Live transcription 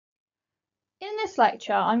this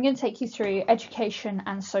lecture, I'm going to take you through education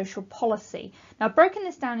and social policy. Now, I've broken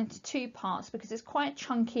this down into two parts because it's quite a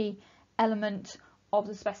chunky element of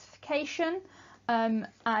the specification,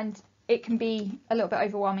 and it can be a little bit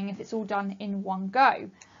overwhelming if it's all done in one go.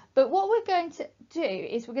 But what we're going to do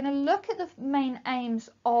is we're going to look at the main aims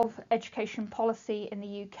of education policy in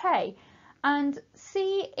the UK and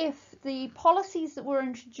see if the policies that were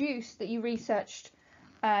introduced that you researched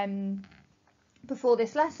before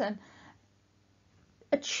this lesson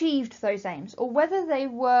achieved those aims, or whether they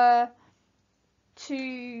were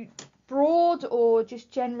too broad or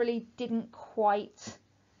just generally didn't quite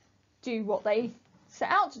do what they set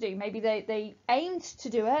out to do. Maybe they aimed to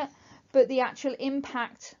do it, but the actual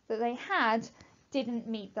impact that they had didn't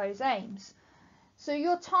meet those aims. So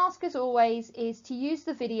your task, as always, is to use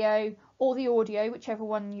the video or the audio, whichever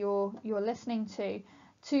one you're listening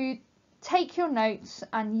to take your notes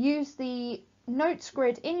and use the notes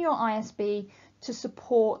grid in your ISB to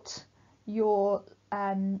support your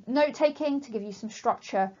note taking, to give you some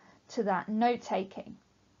structure to that note taking.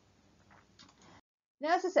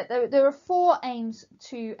 Now, as I said, there are four aims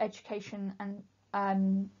to education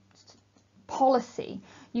and policy.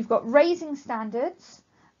 You've got raising standards,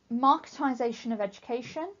 marketisation of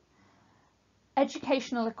education,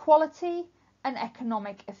 educational equality, and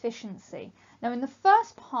economic efficiency. Now, in the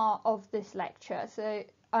first part of this lecture,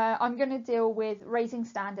 I'm going to deal with raising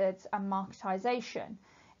standards and marketisation.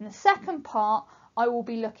 In the second part, I will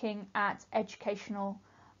be looking at educational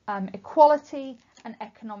equality and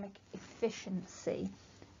economic efficiency.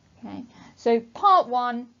 Okay, so part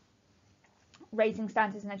one, raising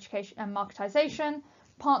standards and education and marketisation.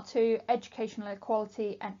 Part two, educational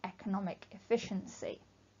equality and economic efficiency.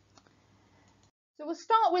 So we'll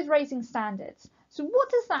start with raising standards. So what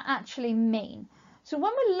does that actually mean? So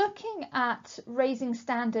when we're looking at raising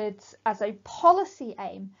standards as a policy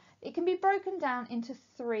aim, it can be broken down into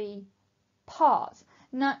three parts.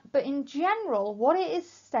 Now, but in general, what it is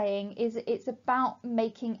saying is it's about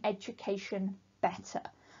making education better.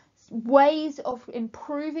 Ways of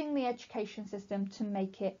improving the education system to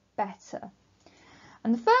make it better.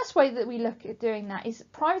 And the first way that we look at doing that is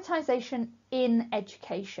privatisation in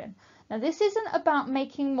education. Now, this isn't about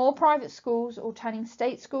making more private schools or turning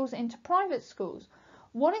state schools into private schools.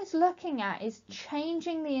 What it's looking at is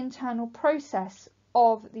changing the internal process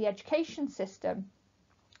of the education system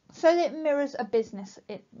so that it mirrors a business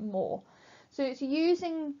more. So it's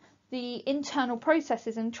using the internal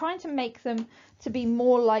processes and trying to make them to be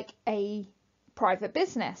more like a private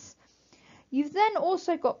business. You've then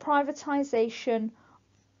also got privatisation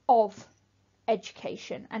of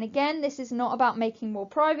education, and again, this is not about making more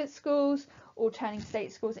private schools or turning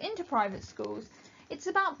state schools into private schools. It's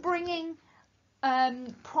about bringing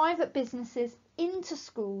private businesses into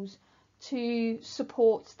schools to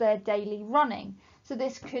support their daily running. So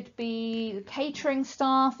this could be the catering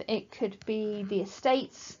staff, it could be the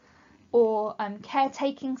estates or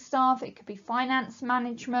caretaking staff, it could be finance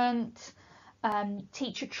management,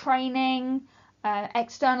 teacher training,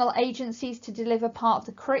 external agencies to deliver part of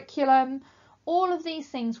the curriculum. All of these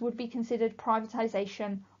things would be considered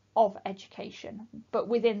privatisation of education, but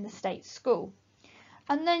within the state school.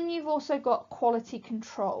 And then you've also got quality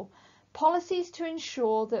control, policies to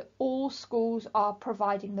ensure that all schools are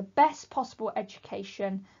providing the best possible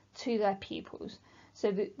education to their pupils.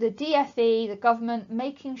 So the DFE, the government,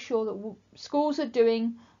 making sure that schools are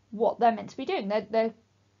doing what they're meant to be doing. They're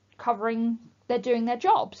doing their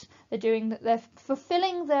jobs. They're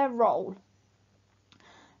fulfilling their role.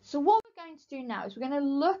 So what we're going to do now is we're going to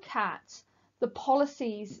look at the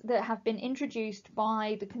policies that have been introduced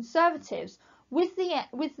by the Conservatives with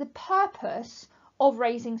the purpose of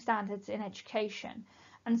raising standards in education.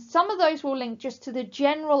 And some of those will link just to the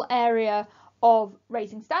general area of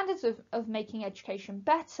raising standards, of making education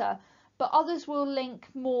better, but others will link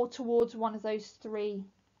more towards one of those three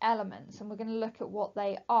elements, and we're going to look at what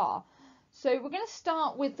they are. So we're going to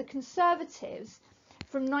start with the Conservatives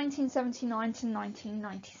from 1979 to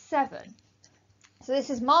 1997. So this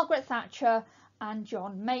is Margaret Thatcher and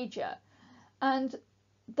John Major, and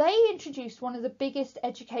they introduced one of the biggest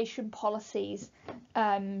education policies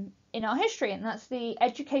in our history, and that's the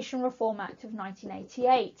Education Reform Act of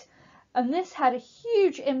 1988. And this had a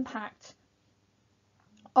huge impact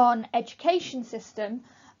on education system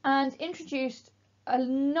and introduced a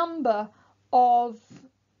number of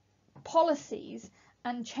policies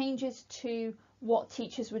and changes to what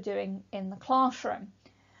teachers were doing in the classroom.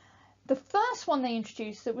 The first one they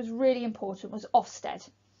introduced that was really important was Ofsted.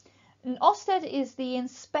 And Ofsted is the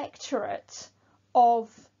inspectorate of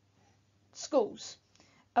schools,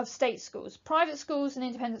 of state schools. Private schools and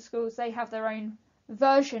independent schools, they have their own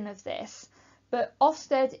version of this, but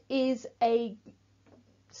Ofsted is a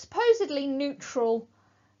supposedly neutral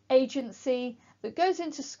agency that goes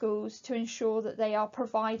into schools to ensure that they are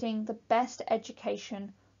providing the best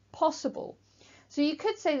education possible. So you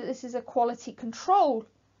could say that this is a quality control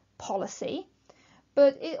policy,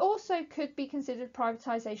 but it also could be considered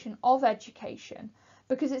privatisation of education,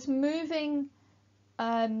 because it's moving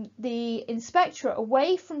the inspectorate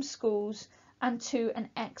away from schools and to an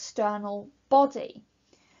external body.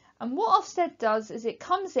 And what Ofsted does is it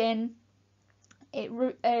comes in,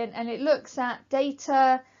 and it looks at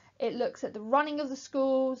data, it looks at the running of the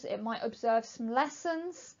schools, it might observe some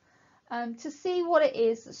lessons to see what it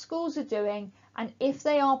is that schools are doing and if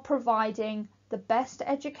they are providing the best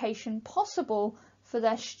education possible for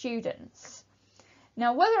their students.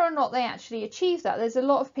 Now, whether or not they actually achieve that, there's a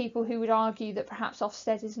lot of people who would argue that perhaps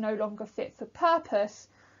Ofsted is no longer fit for purpose,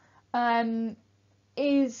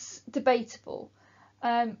 is debatable.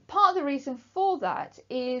 Part of the reason for that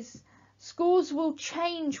is schools will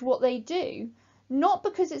change what they do, not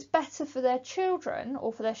because it's better for their children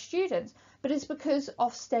or for their students, but it's because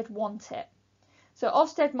Ofsted want it. So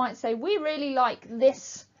Ofsted might say, we really like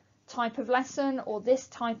this type of lesson or this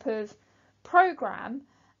type of programme,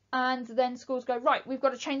 and then schools go, right, we've got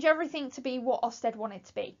to change everything to be what Ofsted want it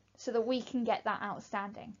to be so that we can get that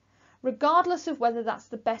outstanding, regardless of whether that's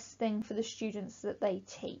the best thing for the students that they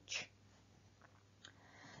teach.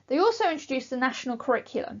 They also introduced the national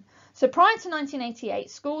curriculum. So prior to 1988,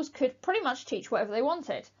 schools could pretty much teach whatever they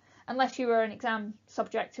wanted, unless you were an exam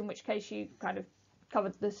subject, in which case you kind of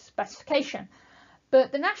covered the specification.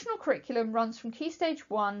 But the national curriculum runs from Key Stage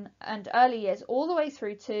 1 and early years all the way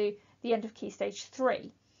through to the end of Key Stage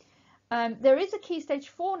 3. There is a Key Stage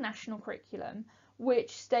 4 national curriculum,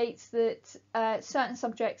 which states that certain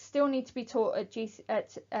subjects still need to be taught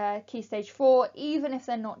at Key Stage 4, even if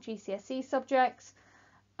they're not GCSE subjects,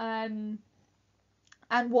 and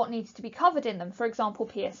what needs to be covered in them, for example,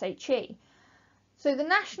 PSHE. So the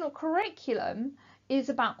national curriculum is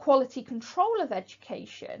about quality control of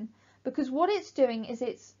education, because what it's doing is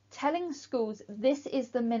it's telling schools this is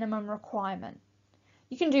the minimum requirement.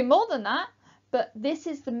 You can do more than that, but this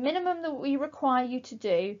is the minimum that we require you to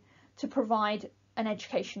do to provide an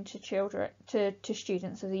education to children, to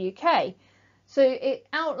students of the UK. So it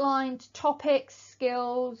outlined topics,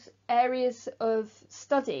 skills, areas of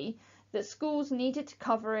study that schools needed to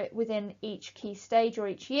cover it within each key stage or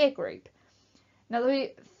each year group. Now,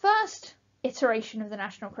 the first iteration of the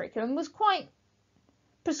national curriculum was quite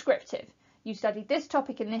prescriptive. You studied this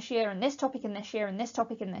topic in this year, and this topic in this year, and this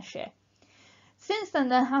topic in this year. Since then,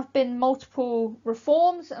 there have been multiple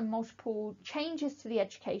reforms and multiple changes to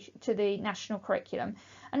the national curriculum,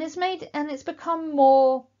 and it's become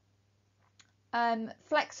more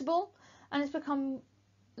flexible, and it's become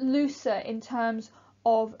looser in terms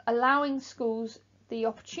of allowing schools the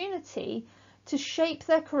opportunity to shape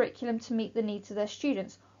their curriculum to meet the needs of their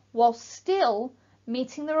students, while still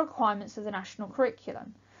meeting the requirements of the national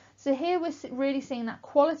curriculum. So here we're really seeing that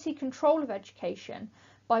quality control of education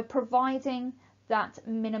by providing that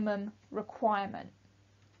minimum requirement.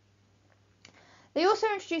 They also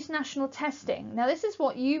introduced national testing. Now, this is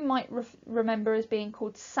what you might remember as being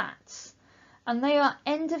called SATs, and they are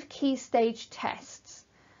end of key stage tests.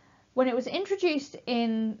 When it was introduced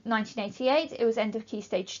in 1988, it was end of key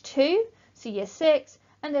stage 2, so year 6,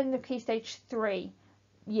 and end of key stage 3,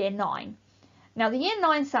 year 9. Now, the year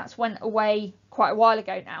 9 SATs went away quite a while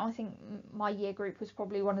ago now. I think my year group was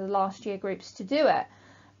probably one of the last year groups to do it.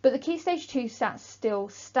 But the Key Stage 2 SATs still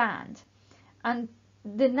stand. And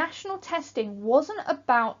the national testing wasn't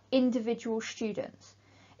about individual students.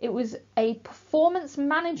 It was a performance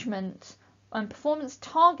management and performance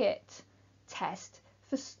target test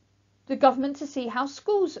for the government to see how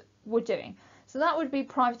schools were doing. So that would be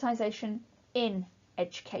privatisation in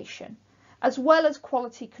education, as well as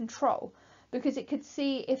quality control, because it could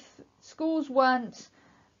see if schools weren't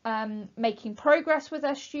making progress with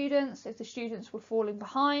their students, if the students were falling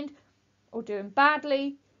behind or doing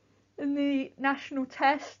badly in the national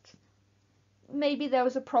test, maybe there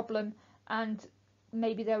was a problem and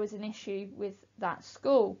maybe there was an issue with that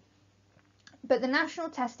school. But the national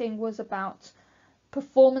testing was about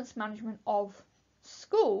performance management of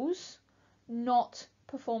schools, not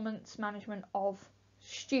performance management of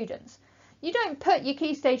students. You don't put your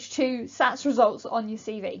Key Stage 2 SATs results on your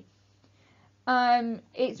CV.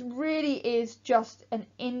 It really is just an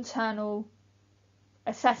internal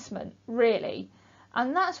assessment, really.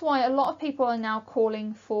 And that's why a lot of people are now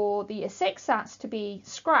calling for the Year 6 SATs to be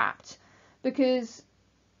scrapped, because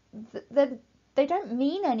they don't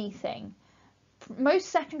mean anything. Most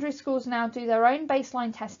secondary schools now do their own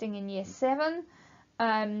baseline testing in Year 7.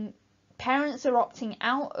 Parents are opting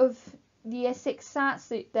out of the Year 6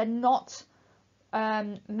 SATs. They're not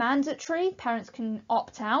mandatory. Parents can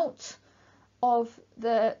opt out for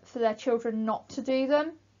their children not to do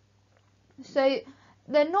them. So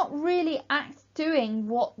they're not really doing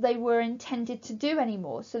what they were intended to do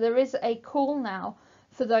anymore. So there is a call now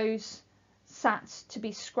for those SATs to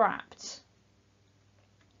be scrapped.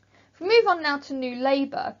 If we move on now to New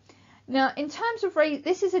Labour. Now, in terms of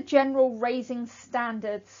this is a general raising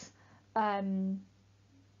standards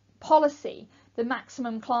policy, the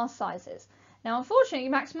maximum class sizes. Now, unfortunately,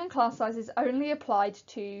 maximum class sizes only applied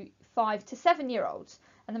to 5 to 7-year-olds,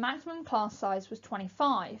 and the maximum class size was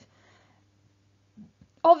 25.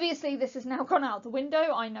 Obviously, this has now gone out the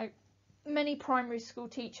window. I know many primary school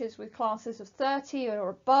teachers with classes of 30 or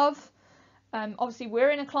above. Obviously,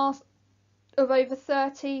 we're in a class of over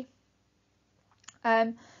 30.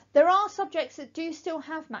 There are subjects that do still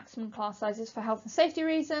have maximum class sizes for health and safety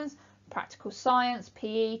reasons, practical science,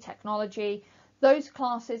 PE, technology. Those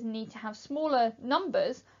classes need to have smaller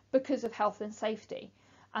numbers because of health and safety.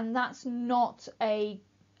 And that's not a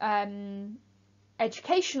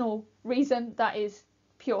educational reason, that is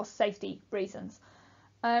pure safety reasons.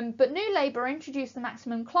 But New Labour introduced the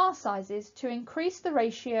maximum class sizes to increase the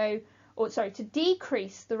ratio, to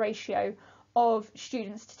decrease the ratio of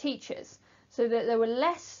students to teachers, so that there were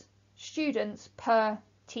less students per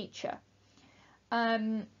teacher.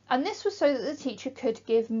 And this was so that the teacher could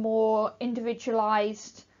give more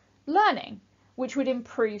individualised learning, which would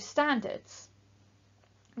improve standards.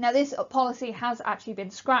 Now, this policy has actually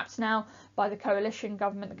been scrapped now by the coalition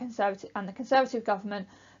government, the Conservative government,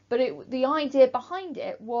 but the idea behind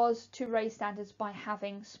it was to raise standards by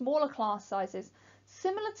having smaller class sizes,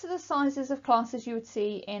 similar to the sizes of classes you would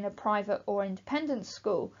see in a private or independent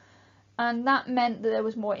school. And that meant that there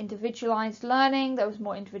was more individualised learning, there was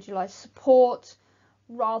more individualised support,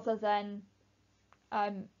 rather than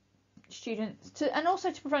students, and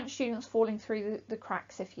also to prevent students falling through the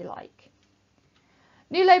cracks, if you like.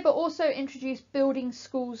 New Labour also introduced building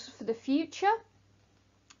schools for the future,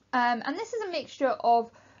 and this is a mixture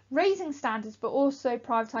of raising standards but also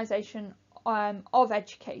privatisation of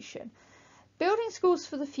education. Building Schools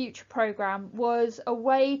for the Future programme was a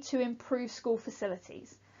way to improve school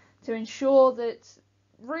facilities, to ensure that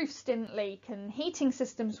roofs didn't leak and heating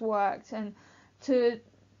systems worked, and to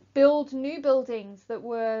build new buildings that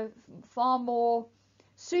were far more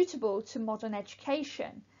suitable to modern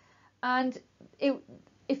education. And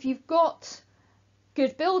if you've got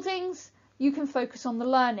good buildings, you can focus on the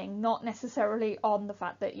learning, not necessarily on the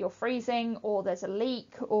fact that you're freezing or there's a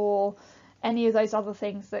leak or any of those other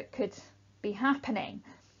things that could be happening.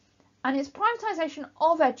 And it's privatisation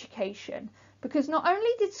of education, because not only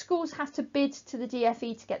did schools have to bid to the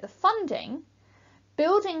DfE to get the funding,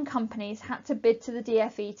 building companies had to bid to the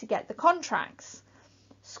DfE to get the contracts.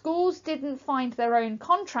 Schools didn't find their own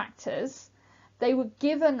contractors. They were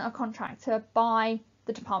given a contractor by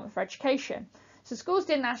the Department for Education. So schools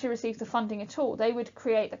didn't actually receive the funding at all. They would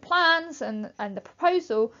create the plans and the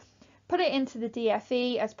proposal, put it into the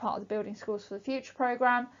DfE as part of the Building Schools for the Future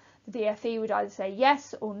programme. The DfE would either say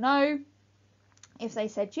yes or no. If they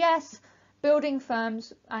said yes, building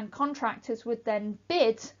firms and contractors would then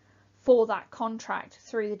bid for that contract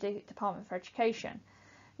through the Department for Education.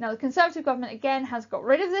 Now, the Conservative government again has got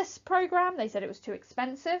rid of this programme. They said it was too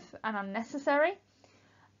expensive and unnecessary.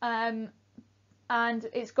 And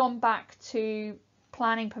it's gone back to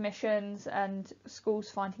planning permissions and schools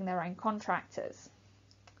finding their own contractors.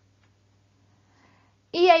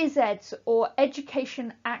 EAZs, or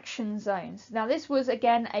Education Action Zones. Now, this was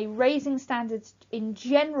again a raising standards in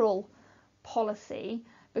general policy,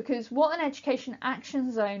 because what an Education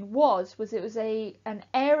Action Zone was it was an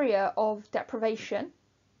area of deprivation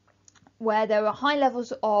where there were high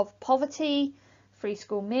levels of poverty, free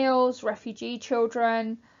school meals, refugee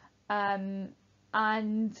children, and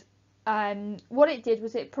what it did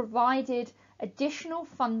was it provided additional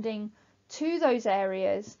funding to those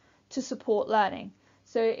areas to support learning.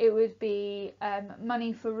 So it would be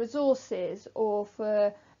money for resources, or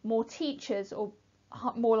for more teachers, or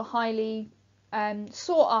more highly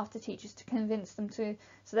sought after teachers, to convince them to,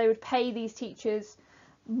 so they would pay these teachers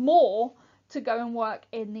more to go and work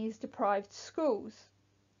in these deprived schools.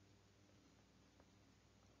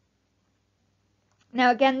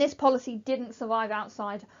 Now again, this policy didn't survive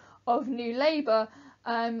outside of New Labour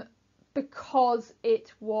because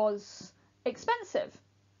it was expensive,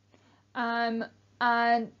 but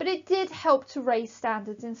it did help to raise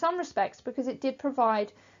standards in some respects, because it did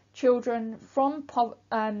provide children from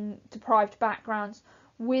deprived backgrounds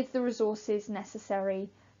with the resources necessary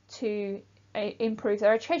to improve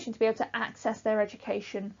their education, to be able to access their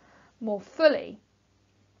education more fully.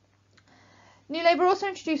 New Labour also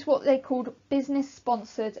introduced what they called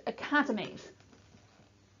business-sponsored academies.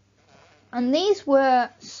 And these were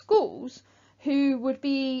schools who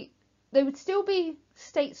they would still be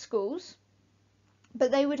state schools,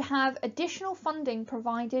 but they would have additional funding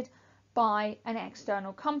provided by an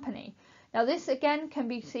external company. Now this again can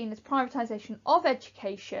be seen as privatisation of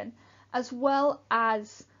education, as well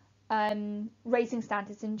as raising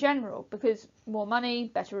standards in general, because more money,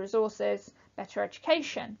 better resources, better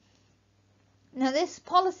education. Now this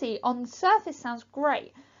policy on the surface sounds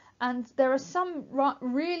great, and there are some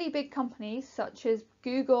really big companies such as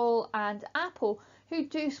Google and Apple who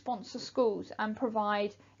do sponsor schools and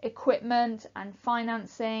provide equipment and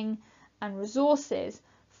financing and resources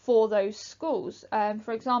for those schools.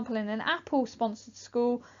 For example, in an Apple sponsored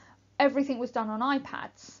school, everything was done on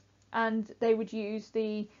iPads, and they would use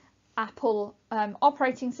the Apple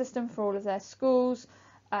operating system for all of their schools.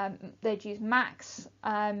 They'd use Macs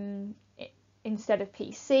instead of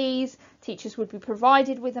PCs. Teachers would be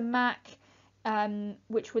provided with a Mac,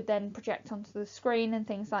 which would then project onto the screen and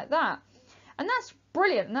things like that. And that's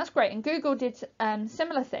brilliant and that's great. And Google did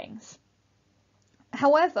similar things.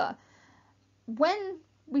 However, when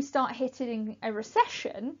we start hitting a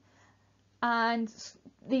recession, and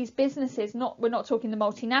these businesses, we're not talking the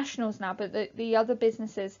multinationals now, but the other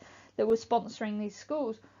businesses that were sponsoring these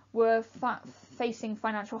schools were facing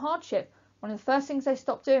financial hardship, one of the first things they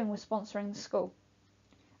stopped doing was sponsoring the school.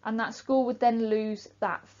 And that school would then lose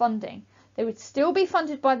that funding. They would still be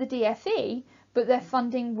funded by the DfE, but their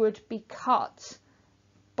funding would be cut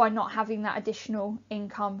by not having that additional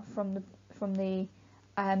income from the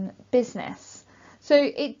business. So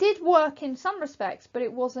it did work in some respects, but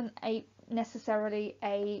it wasn't necessarily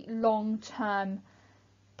a long-term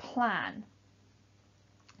plan.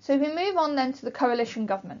 So if we move on then to the coalition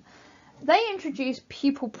government, they introduced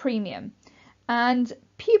pupil premium, and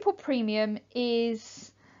pupil premium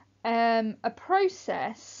is a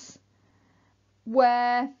process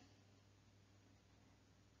where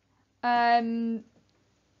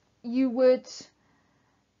you would,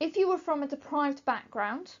 if you were from a deprived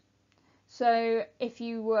background, so if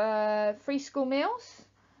you were free school meals,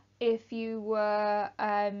 if you were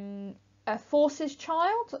a forces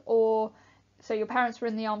child, or so your parents were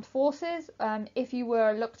in the armed forces, if you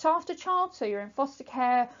were a looked after child, so you're in foster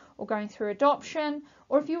care or going through adoption,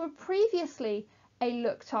 or if you were previously a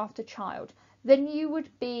looked after child, then you would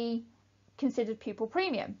be considered pupil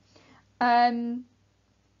premium. And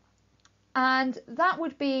that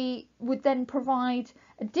would then provide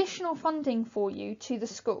additional funding for you to the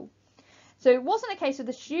school. So it wasn't a case of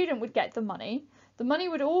the student would get the money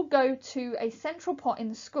would all go to a central pot in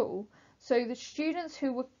the school, so the students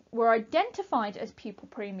who were identified as pupil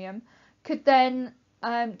premium could then,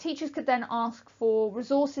 teachers could then ask for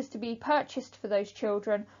resources to be purchased for those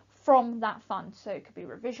children from that fund. So it could be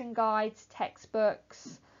revision guides,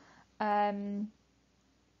 textbooks, things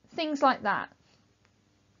like that.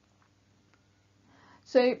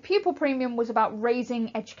 So pupil premium was about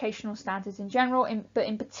raising educational standards in general, but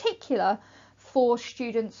in particular for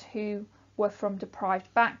students who were from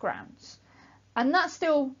deprived backgrounds. And that's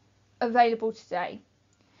still available today.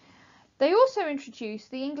 They also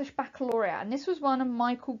introduced the English Baccalaureate, and this was one of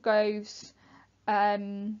Michael Gove's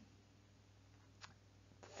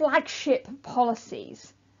flagship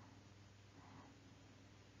policies.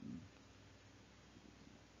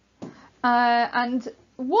 And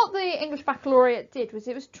what the English Baccalaureate did was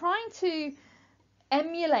it was trying to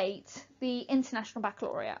emulate the International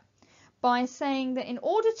Baccalaureate by saying that in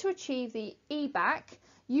order to achieve the EBAC,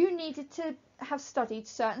 you needed to have studied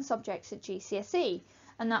certain subjects at GCSE,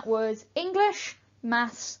 and that was English,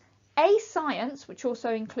 Maths, A Science, which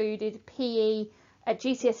also included PE at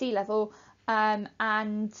GCSE level,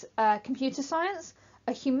 and Computer Science,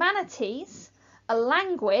 a Humanities, a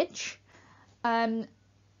Language, and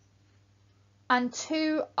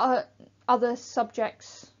two other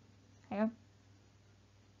subjects. Hang on.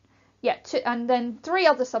 Yeah, and then 3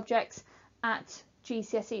 other subjects at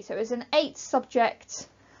GCSE. So it was an 8-subject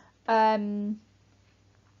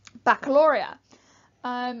baccalaureate.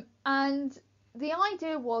 And the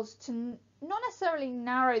idea was to not necessarily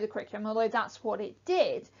narrow the curriculum, although that's what it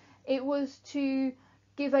did. It was to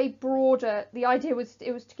give a broader, the idea was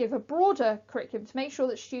it was to give a broader curriculum to make sure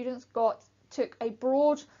that students took a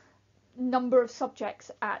broad number of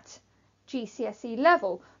subjects at GCSE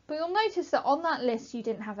level. But you'll notice that on that list you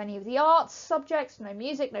didn't have any of the arts subjects, no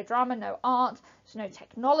music, no drama, no art, there's no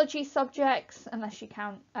technology subjects unless you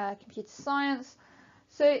count computer science.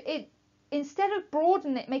 So it, instead of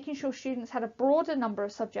broadening it, making sure students had a broader number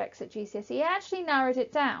of subjects at GCSE, it actually narrowed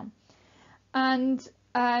it down. And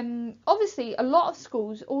obviously a lot of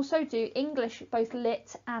schools also do English, both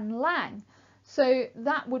Lit and Lang, so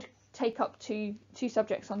that would take up two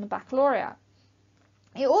subjects on the baccalaureate.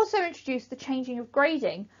 It also introduced the changing of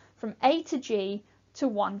grading from A to G to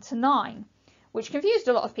 1 to 9, which confused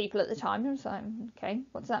a lot of people at the time. I was like, okay,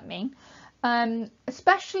 what does that mean?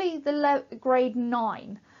 Especially the grade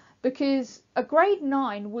 9, because a grade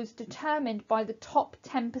 9 was determined by the top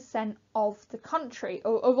 10% of the country,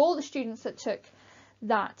 or of all the students that took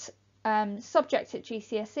that subject at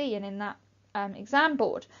GCSE and in that exam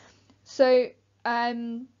board. So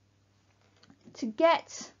to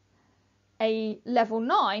get a level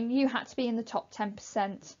 9, you had to be in the top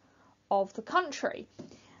 10% of the country.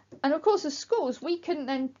 And of course, as schools, we couldn't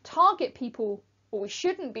then target people, or we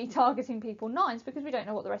shouldn't be targeting people 9s, because we don't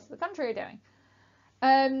know what the rest of the country are doing.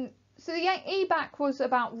 So the EBAC was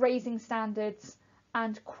about raising standards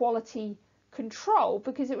and quality control,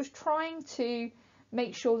 because it was trying to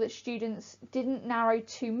make sure that students didn't narrow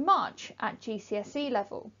too much at GCSE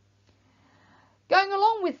level. Going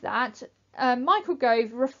along with that, Michael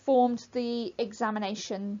Gove reformed the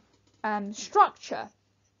examination structure.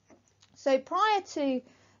 So prior to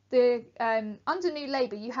the under New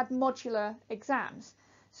Labour, you had modular exams.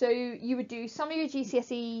 So you would do some of your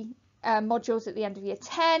GCSE modules at the end of year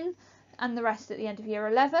 10 and the rest at the end of year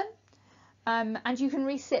 11. And you can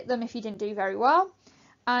resit them if you didn't do very well.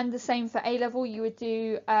 And the same for A level, you would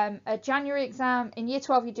do a January exam. In year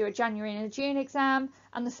 12, you do a January and a June exam,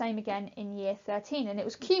 and the same again in year 13. And it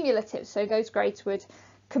was cumulative, so those grades would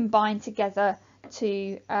combine together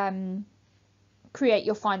to create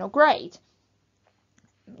your final grade.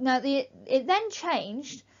 Now, it then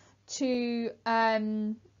changed to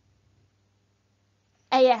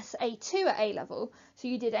AS-A2 at A level. So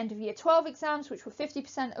you did end of year 12 exams, which were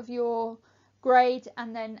 50% of your grade,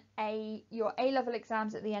 and then your A level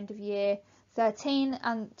exams at the end of year 13,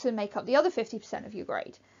 and to make up the other 50% of your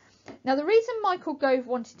grade. Now, the reason Michael Gove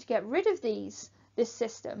wanted to get rid of this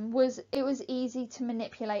system was it was easy to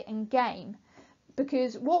manipulate and game,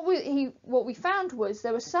 because what we found was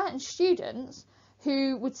there were certain students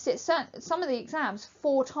who would sit some of the exams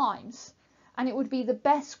 4 times, and it would be the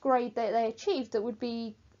best grade that they achieved that would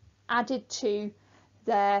be added to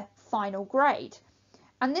their final grade.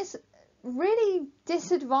 And this really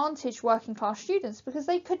disadvantaged working class students, because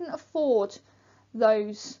they couldn't afford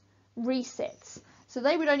those resits, so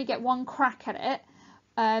they would only get one crack at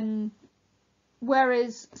it,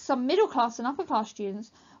 whereas some middle class and upper class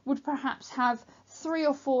students would perhaps have 3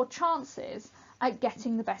 or 4 chances at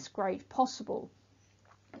getting the best grade possible.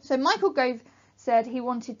 So Michael Gove said he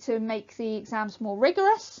wanted to make the exams more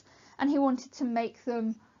rigorous, and he wanted to make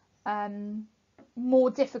them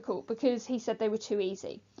more difficult, because he said they were too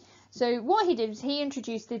easy. So what he did was he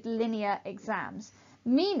introduced the linear exams,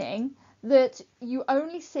 meaning that you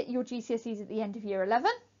only sit your GCSEs at the end of year 11,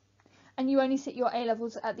 and you only sit your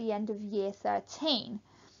A-levels at the end of year 13.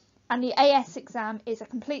 And the AS exam is a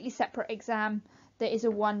completely separate exam that is a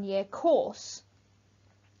 1-year course.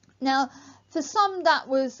 Now, for some that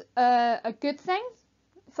was a good thing,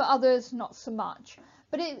 for others not so much.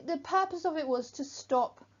 But the purpose of it was to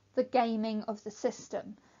stop the gaming of the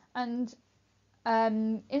system. And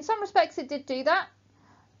in some respects it did do that,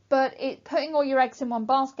 but putting all your eggs in one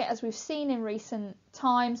basket, as we've seen in recent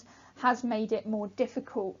times, has made it more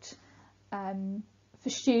difficult for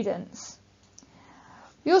students.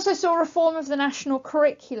 We also saw reform of the national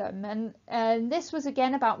curriculum, and this was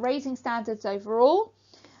again about raising standards overall.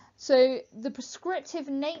 So the prescriptive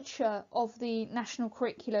nature of the national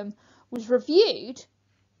curriculum was reviewed,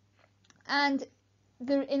 and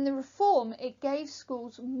in the reform it gave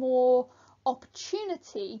schools more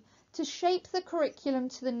opportunity to shape the curriculum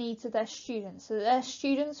to the needs of their students, so that their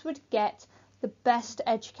students would get the best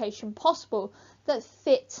education possible that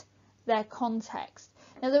fit their context.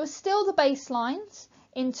 Now, there were still the baselines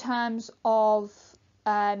in terms of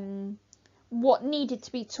what needed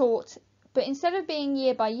to be taught, but instead of being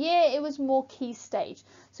year by year, it was more key stage.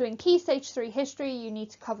 So in Key Stage 3 history, you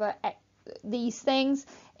need to cover these things.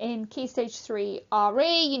 In Key Stage 3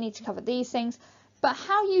 RE, you need to cover these things. But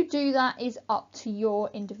how you do that is up to your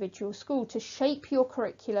individual school to shape your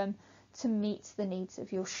curriculum to meet the needs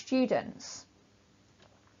of your students.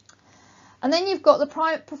 And then you've got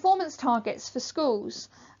the performance targets for schools.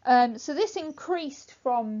 So this increased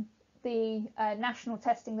from the national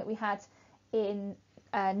testing that we had in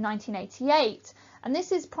 1988, and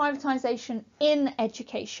this is privatisation in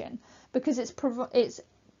education, because it's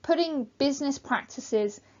putting business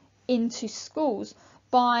practices into schools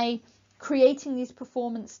by creating these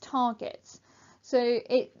performance targets. So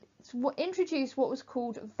it's introduced what was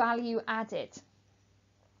called value added.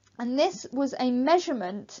 And this was a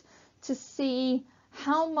measurement to see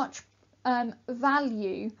how much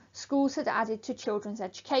value schools had added to children's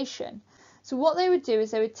education. So what they would do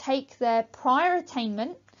is they would take their prior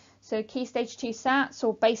attainment, so Key Stage 2 SATs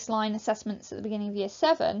or baseline assessments at the beginning of Year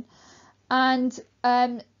 7, and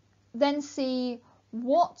then see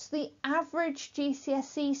what the average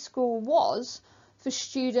GCSE score was for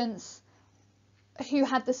students who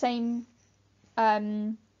had the same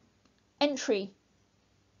entry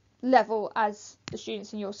level as the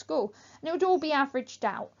students in your school, and it would all be averaged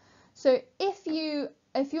out. So if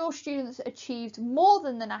your students achieved more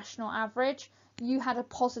than the national average, you had a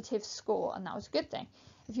positive score, and that was a good thing.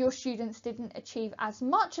 If your students didn't achieve as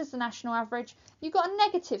much as the national average, you got a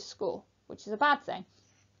negative score, which is a bad thing.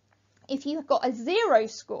 If you got a 0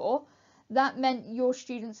 score, that meant your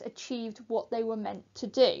students achieved what they were meant to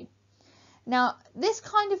do. Now, this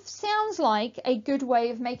kind of sounds like a good way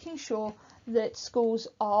of making sure that schools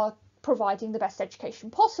are providing the best education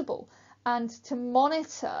possible and to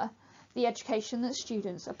monitor the education that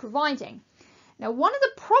students are providing. Now, one of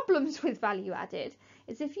the problems with value added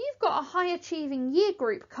is if you've got a high achieving year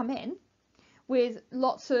group come in with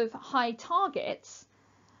lots of high targets,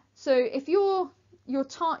 so if your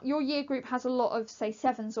year group has a lot of, say,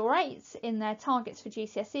 7s or 8s in their targets for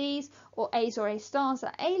GCSEs, or A's or A stars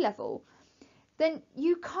at A level, then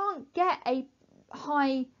you can't get a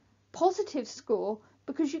high positive score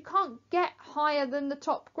because you can't get higher than the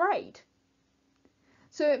top grade.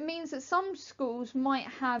 So it means that some schools might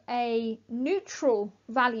have a neutral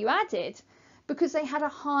value added because they had a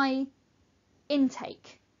high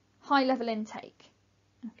level intake.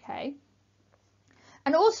 Okay.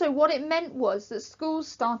 And also what it meant was that schools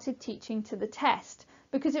started teaching to the test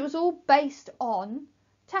because it was all based on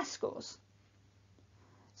test scores.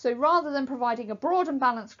 So rather than providing a broad and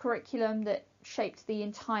balanced curriculum that shaped the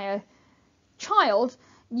entire child,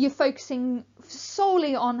 you're focusing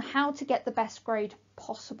solely on how to get the best grade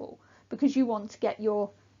possible because you want to get your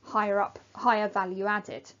higher value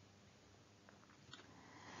added.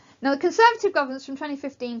 Now, the Conservative governments from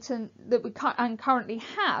 2015 that we currently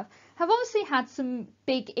have obviously had some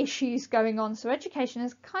big issues going on, so education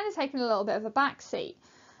has kind of taken a little bit of a backseat.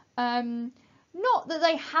 Not that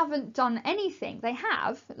they haven't done anything, they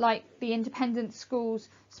have, like the independent schools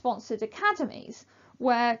sponsored academies,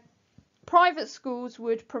 where private schools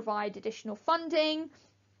would provide additional funding,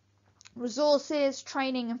 resources,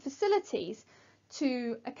 training and facilities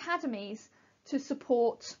to academies to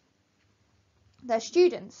support their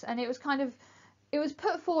students, and it was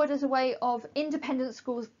put forward as a way of independent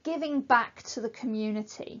schools giving back to the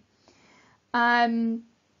community. And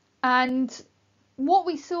what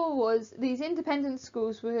we saw was these independent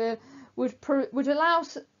schools would allow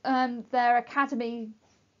their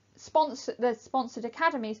sponsored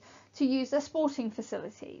academies to use their sporting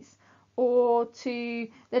facilities, or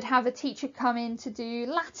they'd have a teacher come in to do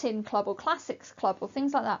Latin club or classics club or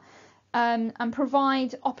things like that, and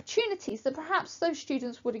provide opportunities that perhaps those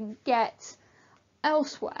students wouldn't get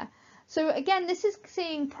elsewhere. So again, this is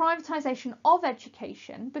seeing privatisation of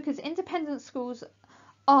education because independent schools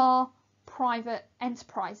are private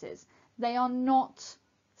enterprises. They are not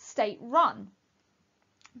state run.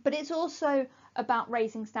 But it's also about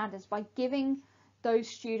raising standards by giving those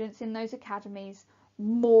students in those academies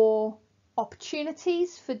more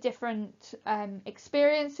opportunities for different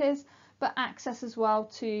experiences, but access as well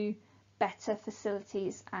to better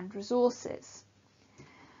facilities and resources.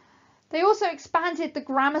 They also expanded the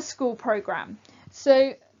grammar school programme.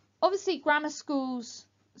 So obviously grammar schools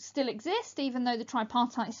still exist even though the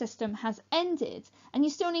tripartite system has ended, and you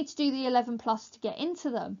still need to do the 11 plus to get into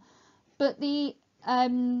them. But the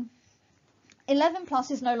 11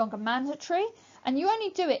 plus is no longer mandatory, and you only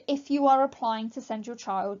do it if you are applying to send your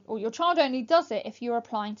child, or your child only does it if you're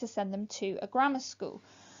applying to send them to a grammar school.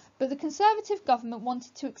 But the Conservative government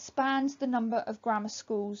wanted to expand the number of grammar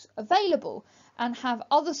schools available and have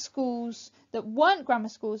other schools that weren't grammar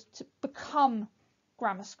schools to become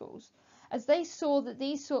grammar schools, as they saw that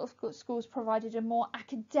these sort of schools provided a more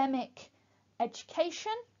academic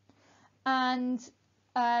education and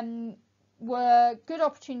were good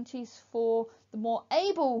opportunities for the more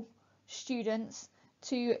able students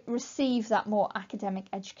to receive that more academic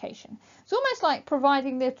education. It's almost like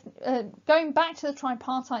providing going back to the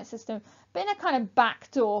tripartite system, but in a kind of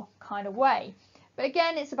backdoor kind of way. But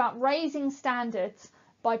again, it's about raising standards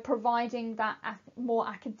by providing that more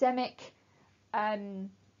academic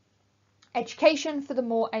education for the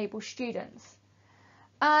more able students.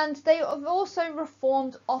 And they have also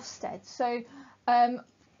reformed Ofsted. So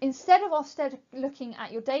instead of Ofsted looking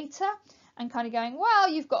at your data and kind of going, well,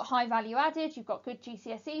 you've got high value added, you've got good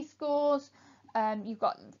GCSE scores, you've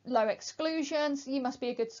got low exclusions, you must be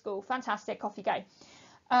a good school, fantastic, off you go.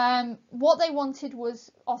 What they wanted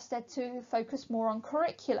was Ofsted to focus more on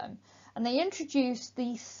curriculum, and they introduced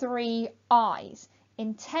the 3 I's: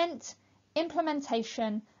 intent,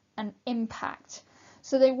 implementation and impact.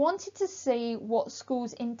 So they wanted to see what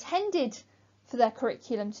schools intended for their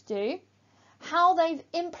curriculum to do, how they've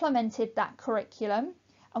implemented that curriculum,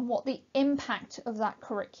 and what the impact of that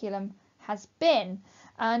curriculum has been.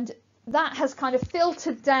 And that has kind of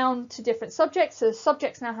filtered down to different subjects. So the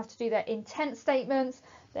subjects now have to do their intent statements,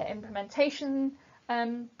 their implementation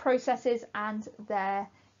processes, and their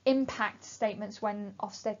impact statements when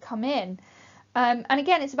Ofsted come in. And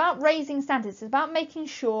again, it's about raising standards. It's about making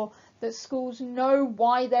sure that schools know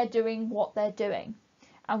why they're doing what they're doing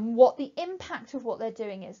and what the impact of what they're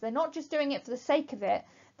doing is. They're not just doing it for the sake of it.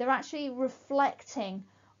 They're actually reflecting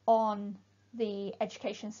on the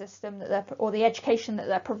education system or the education that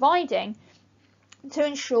they're providing to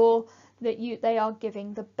ensure that they are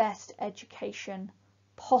giving the best education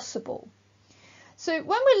possible. So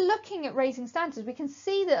when we're looking at raising standards, we can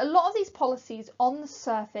see that a lot of these policies on the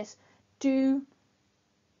surface do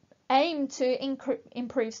aim to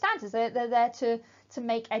improve standards. They're there to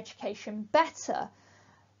make education better.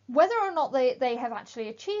 Whether or not they have actually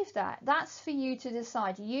achieved that, that's for you to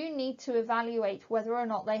decide. You need to evaluate whether or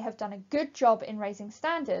not they have done a good job in raising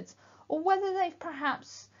standards, or whether they've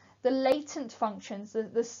perhaps, the latent functions,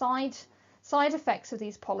 the side effects of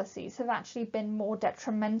these policies have actually been more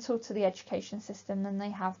detrimental to the education system than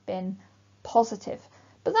they have been positive.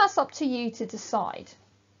 But that's up to you to decide.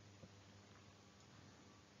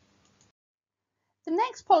 The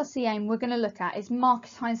next policy aim we're going to look at is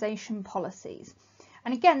marketisation policies.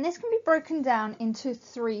 And again, this can be broken down into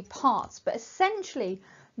 3 parts, but essentially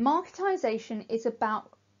marketisation is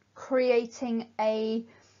about creating a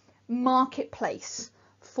marketplace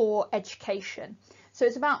for education. So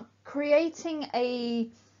it's about creating a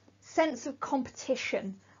sense of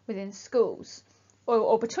competition within schools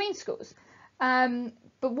or between schools. But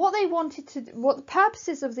what the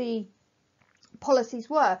purposes of the policies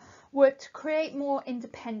were to create more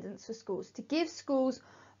independence for schools, to give schools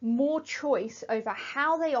more choice over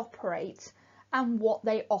how they operate and what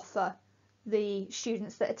they offer the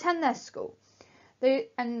students that attend their school.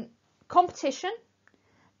 And competition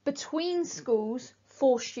between schools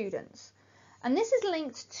for students. And this is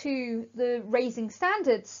linked to the raising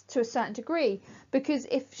standards to a certain degree, because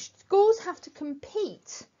if schools have to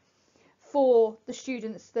compete for the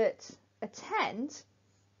students that attend,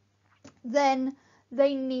 then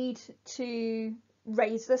they need to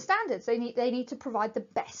raise the standards. They need to provide the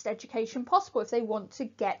best education possible if they want to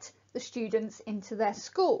get the students into their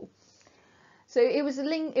school. So it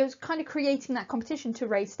was kind of creating that competition to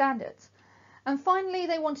raise standards. And finally,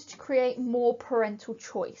 they wanted to create more parental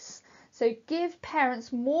choice. So give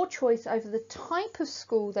parents more choice over the type of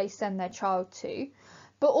school they send their child to,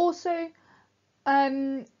 but also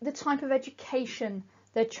the type of education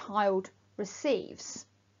their child receives.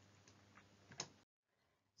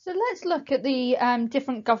 So let's look at the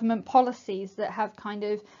different government policies that have kind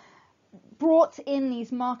of brought in these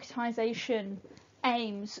marketisation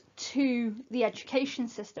aims to the education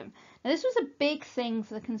system. Now, this was a big thing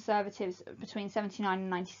for the Conservatives between 79 and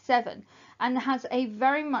 97, and has a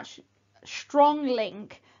very much strong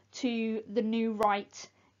link to the New Right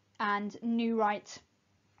and New Right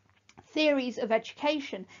theories of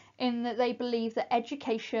education, in that they believe that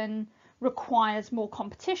education requires more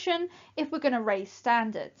competition if we're going to raise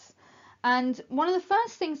standards. And one of the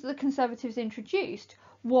first things that the Conservatives introduced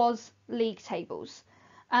was league tables.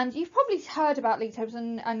 And you've probably heard about league tables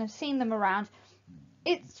and have seen them around.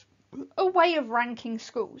 It's a way of ranking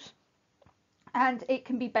schools. And it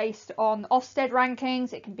can be based on Ofsted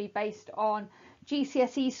rankings, it can be based on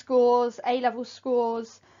GCSE scores, A-level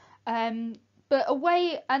scores, but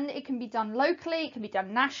it can be done locally, it can be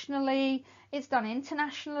done nationally, it's done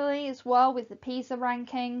internationally as well with the PISA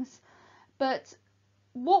rankings. But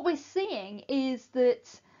what we're seeing is that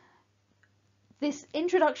this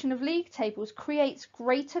introduction of league tables creates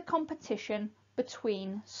greater competition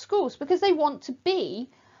between schools, because they want to be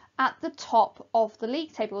at the top of the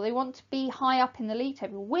league table. They want to be high up in the league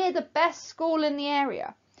table. We're the best school in the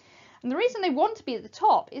area. And the reason they want to be at the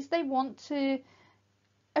top is they want to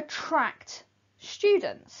attract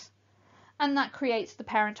students. And that creates the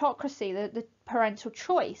parentocracy, the parental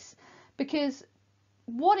choice. Because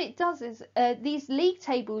what it does is these league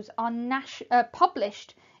tables are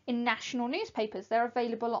published in national newspapers. They're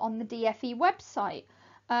available on the DFE website,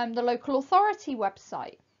 the local authority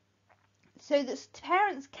website, so that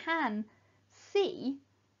parents can see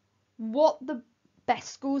what the best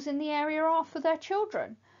schools in the area are for their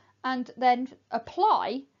children. and then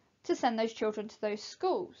apply to send those children to those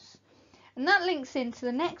schools. And that links into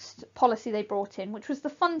the next policy they brought in, which was the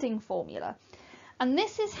funding formula. And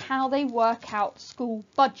this is how they work out school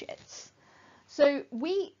budgets. So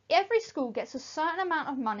every school gets a certain amount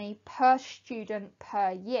of money per student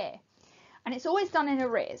per year. And it's always done in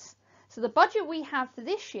arrears. So the budget we have for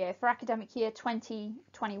this year, for academic year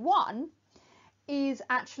 2021, is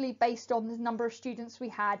actually based on the number of students we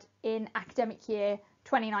had in academic year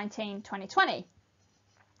 2019-2020.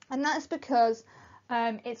 And that's because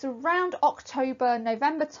it's around October,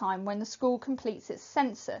 November time when the school completes its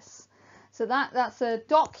census. So that's a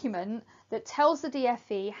document that tells the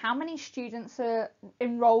DfE how many students are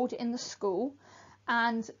enrolled in the school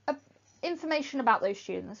and information about those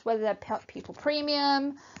students, whether they're pupil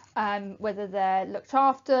premium, whether they're looked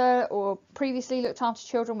after or previously looked after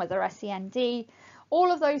children, whether they're SEND. All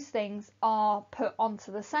of those things are put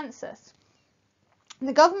onto the census.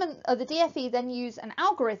 The government, the DfE, then use an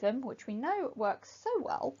algorithm, which we know works so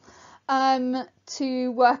well,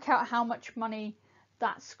 to work out how much money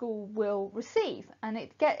that school will receive, and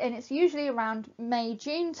it's usually around May,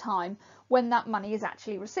 June time when that money is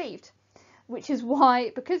actually received, which is why,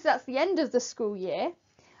 because that's the end of the school year,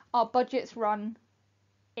 our budgets run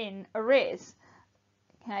in arrears.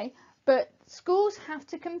 Okay, but schools have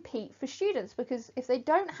to compete for students, because if they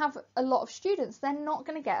don't have a lot of students, they're not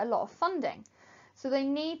going to get a lot of funding. So they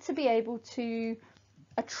need to be able to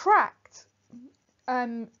attract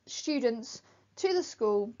students to the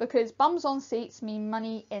school, because bums on seats mean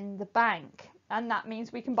money in the bank, and that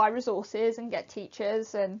means we can buy resources and get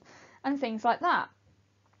teachers and things like that.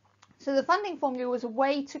 So the funding formula was a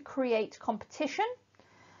way to create competition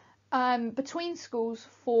between schools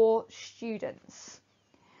for students.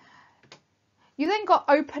 You then got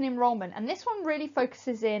open enrollment, and this one really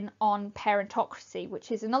focuses in on parentocracy, which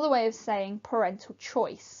is another way of saying parental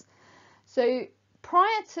choice. So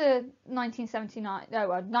prior to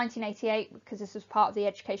 1988, because this was part of the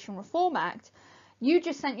Education Reform Act, you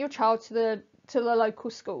just sent your child to the local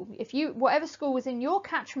school. Whatever school was in your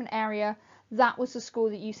catchment area, that was the school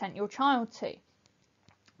that you sent your child to.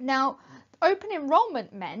 Now, open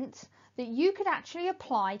enrollment meant that you could actually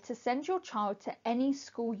apply to send your child to any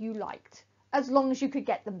school you liked, as long as you could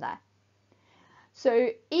get them there. So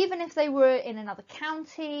even if they were in another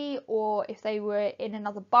county, or if they were in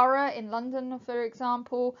another borough in London, for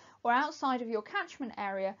example, or outside of your catchment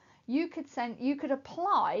area, you could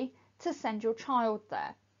apply to send your child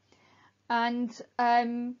there. And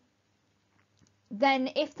then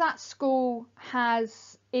if that school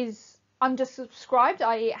is undersubscribed,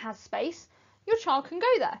 i.e. it has space, your child can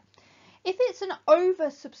go there. If it's an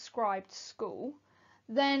oversubscribed school,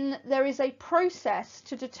 then there is a process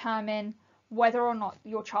to determine whether or not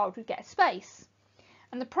your child would get a space.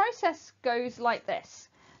 And the process goes like this.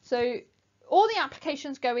 So all the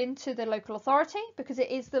applications go into the local authority, because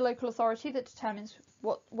it is the local authority that determines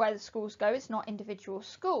where the schools go. It's not individual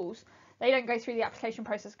schools. They don't go through the application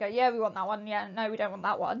process, go, yeah, we want that one, yeah, no, we don't want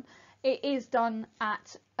that one. It is done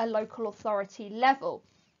at a local authority level.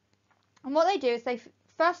 And what they do is they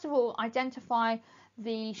first of all identify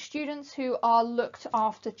the students who are looked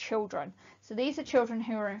after children. So these are children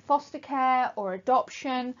who are in foster care or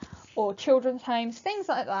adoption or children's homes, things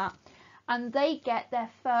like that, and they get their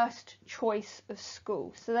first choice of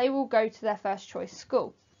school. So they will go to their first choice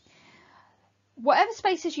school. Whatever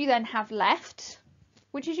spaces you then have left,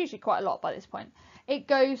 which is usually quite a lot by this point, it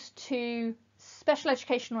goes to special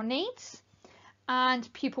educational needs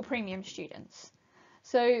and pupil premium students.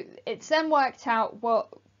 So it's then worked out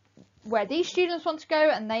where these students want to go,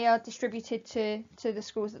 and they are distributed to the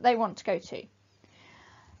schools that they want to go to.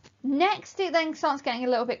 Next, it then starts getting a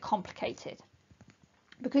little bit complicated,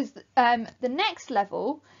 because the next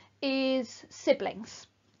level is siblings.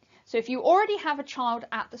 So if you already have a child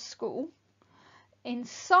at the school, in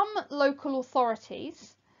some local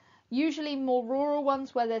authorities, usually more rural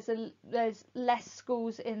ones where there's less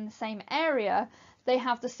schools in the same area, they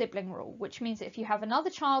have the sibling rule, which means that if you have another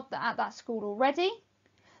child at that school already,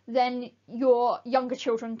 then your younger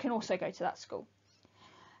children can also go to that school.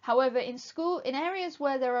 However, in areas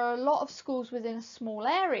where there are a lot of schools within a small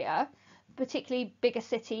area, particularly bigger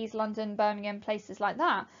cities, London, Birmingham, places like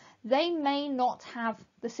that, they may not have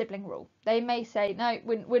the sibling rule. They may say, no,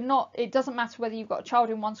 we're not, it doesn't matter whether you've got a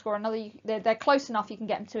child in one school or another, they're close enough, you can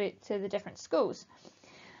get them to the different schools.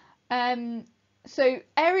 So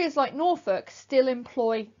areas like Norfolk still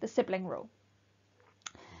employ the sibling rule.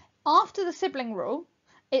 After the sibling rule,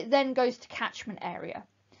 it then goes to catchment area.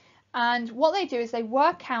 And what they do is they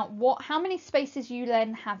work out how many spaces you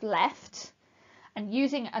then have left, and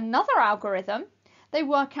using another algorithm, they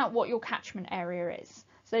work out what your catchment area is.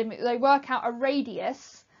 So they work out a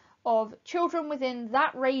radius of children within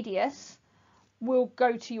that radius will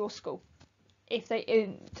go to your school, if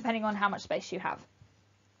they, depending on how much space you have.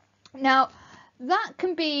 Now, that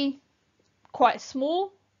can be quite a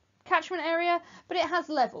small catchment area, but it has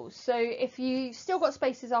levels. So if you still got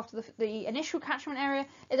spaces after the initial catchment area,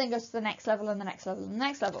 it then goes to the next level and the next level and the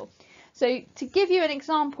next level. So to give you an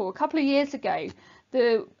example, a couple of years ago,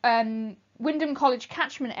 the Wyndham College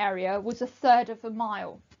catchment area was 1/3 of a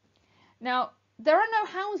mile. Now, there are no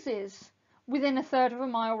houses within 1/3 of a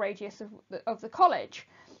mile radius of the college.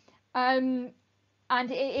 And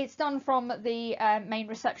it's done from the main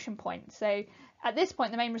reception point. So at this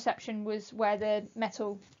point, the main reception was where the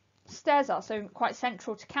metal stairs are, so quite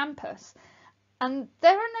central to campus. And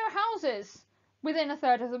there are no houses within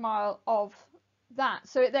 1/3 of the mile of that.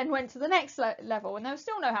 So it then went to the next level, and there were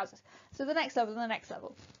still no houses. So the next level and the next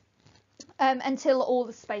level, until all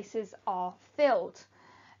the spaces are filled.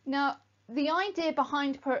 Now, the idea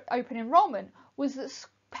behind open enrollment was that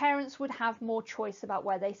parents would have more choice about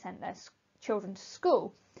where they sent their children to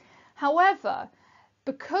school. However,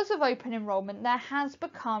 because of open enrollment, there has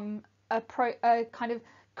become a kind of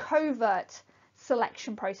covert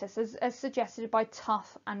selection process, as suggested by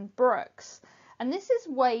Tuff and Brooks. And this is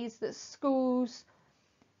ways that schools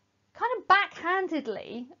kind of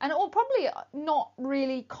backhandedly, or probably not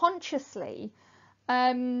really consciously,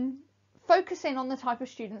 focus in on the type of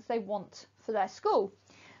students they want for their school.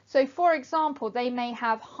 So, for example, they may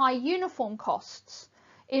have high uniform costs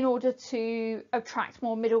in order to attract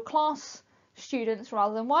more middle class students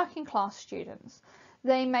rather than working class students.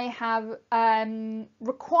 They may have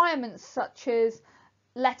requirements such as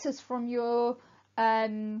letters from your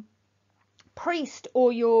priest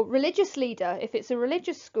or your religious leader, if it's a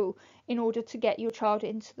religious school, in order to get your child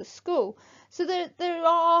into the school. So there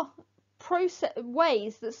are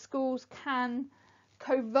ways that schools can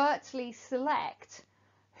covertly select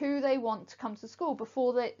who they want to come to school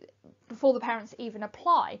before the parents even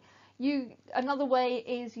apply. Another way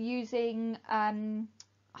is using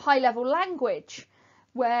high-level language,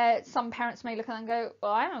 where some parents may look at it and go,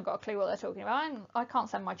 well, I haven't got a clue what they're talking about, I can't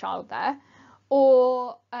send my child there.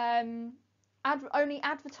 Or only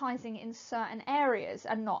advertising in certain areas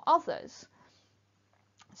and not others.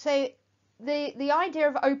 So the idea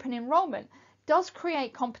of open enrollment does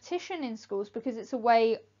create competition in schools, because it's a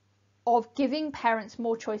way of giving parents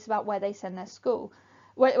more choice about where they send their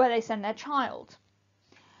where they send their child.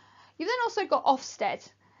 You've then also got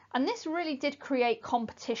Ofsted, and this really did create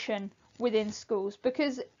competition within schools,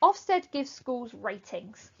 because Ofsted gives schools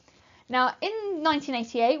ratings. Now, in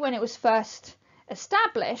 1988, when it was first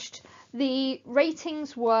established, the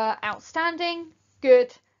ratings were outstanding,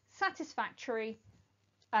 good, satisfactory,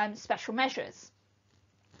 special measures.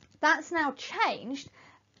 That's now changed,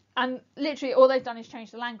 and literally all they've done is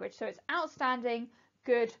change the language. So it's outstanding,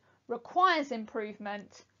 good, requires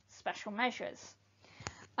improvement, special measures.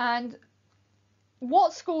 And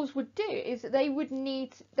what schools would do is that they would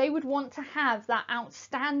want to have that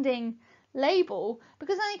outstanding label,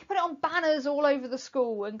 because then they can put it on banners all over the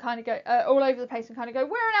school and kind of go all over the place and kind of go,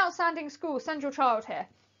 we're an outstanding school, send your child here.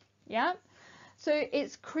 Yeah. So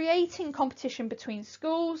it's creating competition between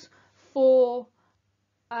schools for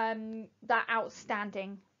that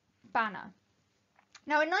outstanding banner.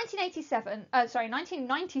 Now in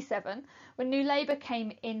 1997, when New Labour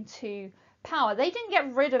came into power, they didn't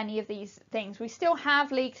get rid of any of these things. We still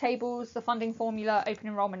have league tables, the funding formula, open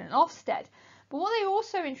enrollment and Ofsted. But what they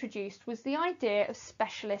also introduced was the idea of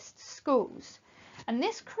specialist schools. And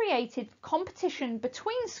this created competition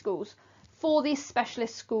between schools for this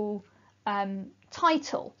specialist school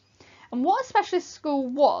title. And what a specialist school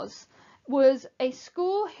was a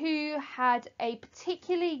school who had a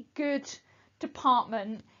particularly good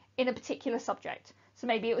department in a particular subject. So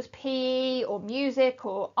maybe it was PE or music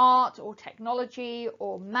or art or technology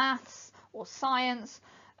or maths or science,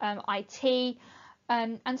 IT.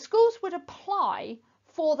 And schools would apply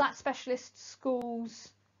for that specialist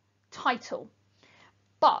school's title.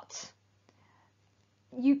 But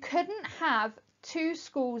you couldn't have two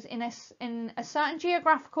schools in a certain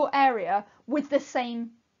geographical area with the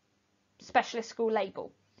same specialist school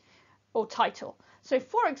label or title. So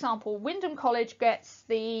for example, Wyndham College gets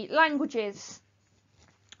the languages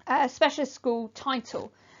specialist school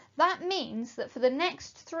title. That means that for the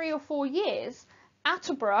next 3 or 4 years,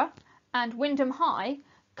 Attleborough and Wyndham High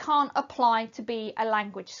can't apply to be a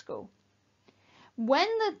language school. When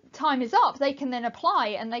the time is up, they can then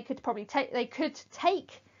apply, and they could probably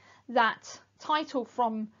take that title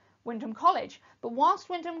from Wyndham College. But whilst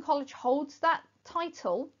Wyndham College holds that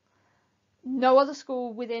title, no other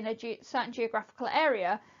school within a certain geographical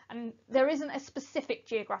area, and there isn't a specific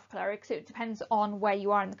geographical area because it depends on where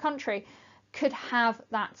you are in the country, could have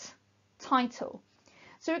that title.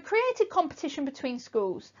 So it created competition between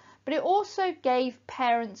schools, but it also gave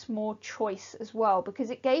parents more choice as well,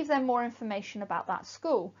 because it gave them more information about that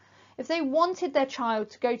school. If they wanted their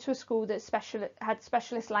child to go to a school that had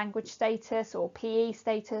specialist language status or PE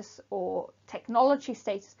status or technology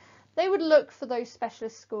status, they would look for those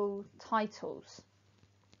specialist school titles.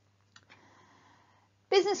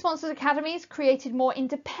 Business-sponsored academies created more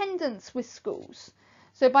independence with schools.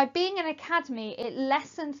 So by being an academy, it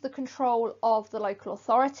lessened the control of the local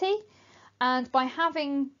authority, and by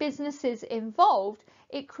having businesses involved,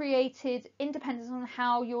 it created independence on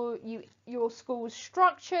how your school was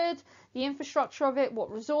structured, the infrastructure of it,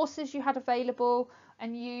 what resources you had available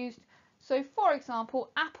and used. So for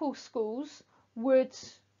example, Apple schools would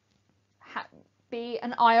be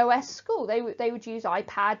an iOS school. They would use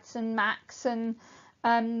iPads and Macs and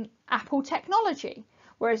Apple technology,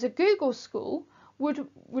 whereas a Google school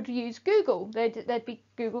would use Google. There'd be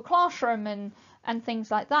Google Classroom and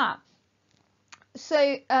things like that.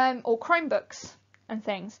 So or Chromebooks and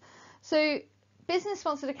things. So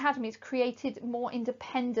business-sponsored academies created more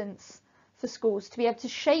independence for schools to be able to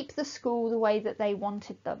shape the school the way that they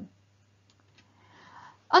wanted them.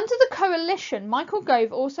 Under the coalition, Michael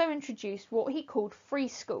Gove also introduced what he called free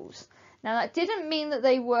schools. Now that didn't mean that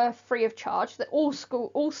they were free of charge, that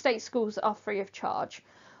all state schools are free of charge.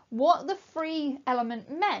 What the free element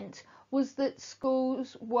meant was that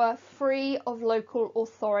schools were free of local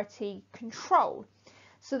authority control.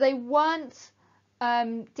 So they weren't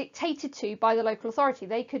dictated to by the local authority.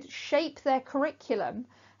 They could shape their curriculum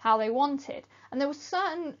how they wanted. And there were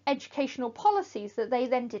certain educational policies that they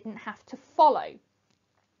then didn't have to follow.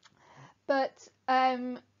 But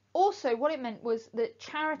also what it meant was that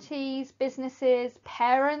charities, businesses,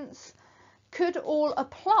 parents could all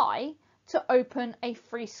apply to open a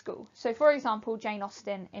free school. So for example, Jane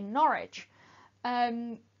Austen in Norwich.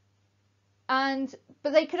 But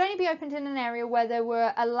they could only be opened in an area where there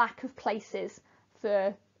were a lack of places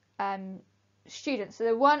for students. So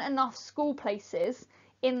there weren't enough school places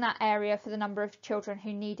in that area for the number of children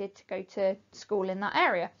who needed to go to school in that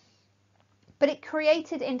area. But it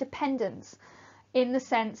created independence in the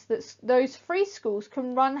sense that those free schools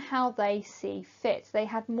can run how they see fit. They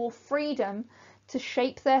had more freedom to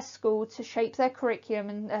shape their school, to shape their curriculum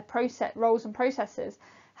and their roles and processes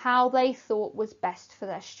how they thought was best for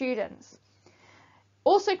their students.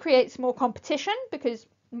 Also creates more competition, because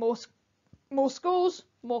more schools,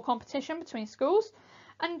 more competition between schools,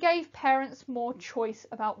 and gave parents more choice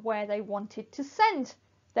about where they wanted to send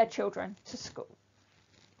their children to school.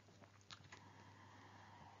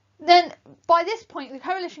 Then, by this point, the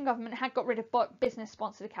coalition government had got rid of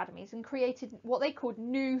business-sponsored academies and created what they called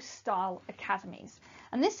new style academies.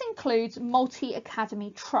 And this includes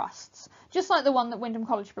multi-academy trusts, just like the one that Wymondham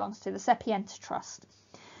College belongs to, the Sapienta Trust.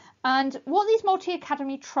 And what these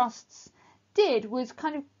multi-academy trusts did was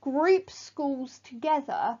kind of group schools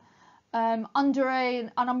together under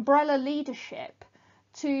an umbrella leadership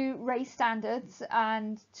to raise standards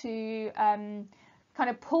and to kind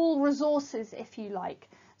of pool resources, if you like.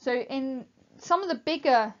 So in some of the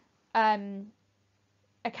bigger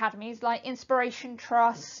academies, like Inspiration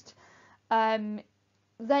Trust,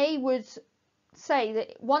 they would say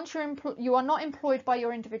that once you are not employed by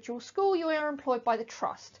your individual school, you are employed by the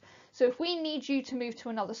trust. So if we need you to move to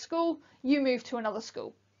another school, you move to another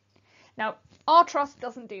school. Now, our trust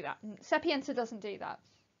doesn't do that. Sapienta doesn't do that.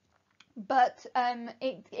 But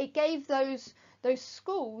it gave those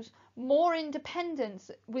schools more independence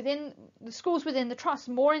within the schools within the trust,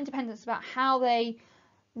 more independence about how they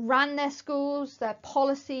ran their schools, their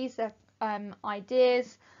policies, their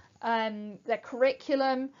ideas, their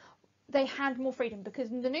curriculum. They had more freedom because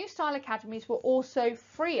the new style academies were also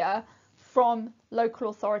freer from local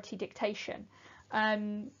authority dictation.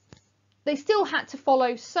 They still had to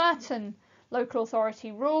follow certain local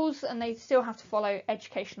authority rules and they still have to follow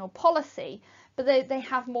educational policy, but they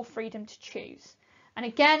have more freedom to choose. And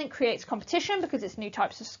again, it creates competition because it's new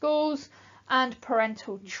types of schools and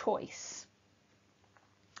parental choice.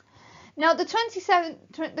 Now, the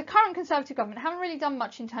current Conservative government haven't really done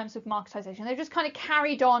much in terms of marketisation. They've just kind of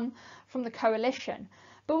carried on from the coalition.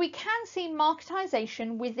 But we can see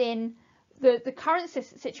marketisation within the current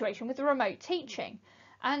situation with the remote teaching.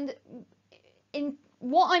 And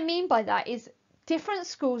what I mean by that is different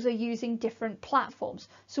schools are using different platforms.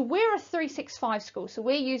 So we're a 365 school, so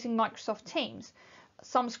we're using Microsoft Teams.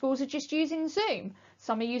 Some schools are just using Zoom.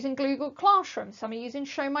 Some are using Google Classroom. Some are using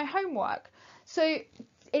Show My Homework. So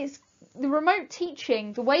it's the remote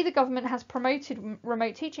teaching, the way the government has promoted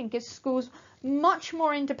remote teaching gives schools much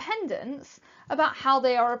more independence about how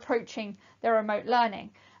they are approaching their remote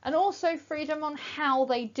learning, and also freedom on how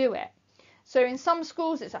they do it. So in some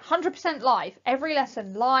schools it's 100% live, every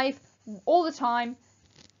lesson live, all the time,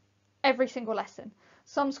 every single lesson.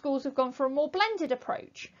 Some schools have gone for a more blended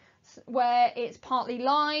approach where it's partly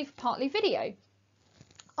live, partly video.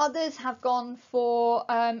 Others have gone for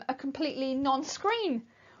a completely non-screen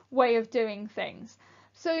way of doing things.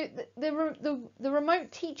 So the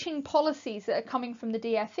remote teaching policies that are coming from the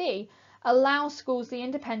DfE allow schools the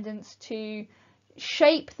independence to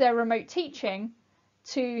shape their remote teaching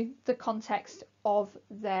to the context of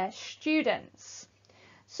their students.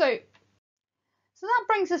 So that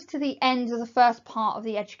brings us to the end of the first part of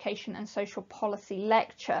the education and social policy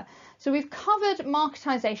lecture. So we've covered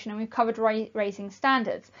marketisation and we've covered raising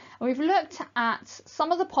standards, and we've looked at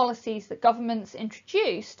some of the policies that governments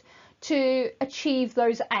introduced to achieve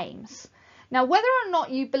those aims. Now, whether or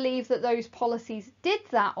not you believe that those policies did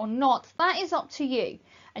that or not, that is up to you,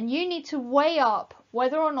 and you need to weigh up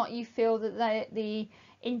whether or not you feel that the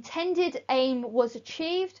intended aim was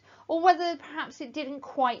achieved, or whether perhaps it didn't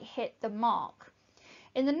quite hit the mark.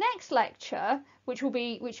 In the next lecture, which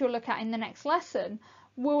you'll look at in the next lesson,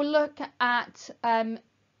 we'll look at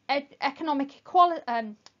economic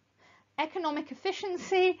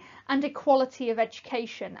efficiency and equality of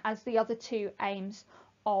education as the other two aims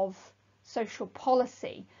of social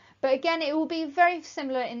policy. But again, it will be very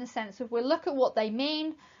similar in the sense of we'll look at what they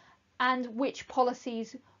mean and which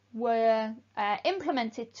policies were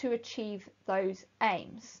implemented to achieve those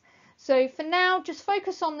aims. So for now, just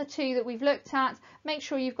focus on the two that we've looked at. Make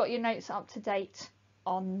sure you've got your notes up to date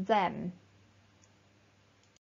on them.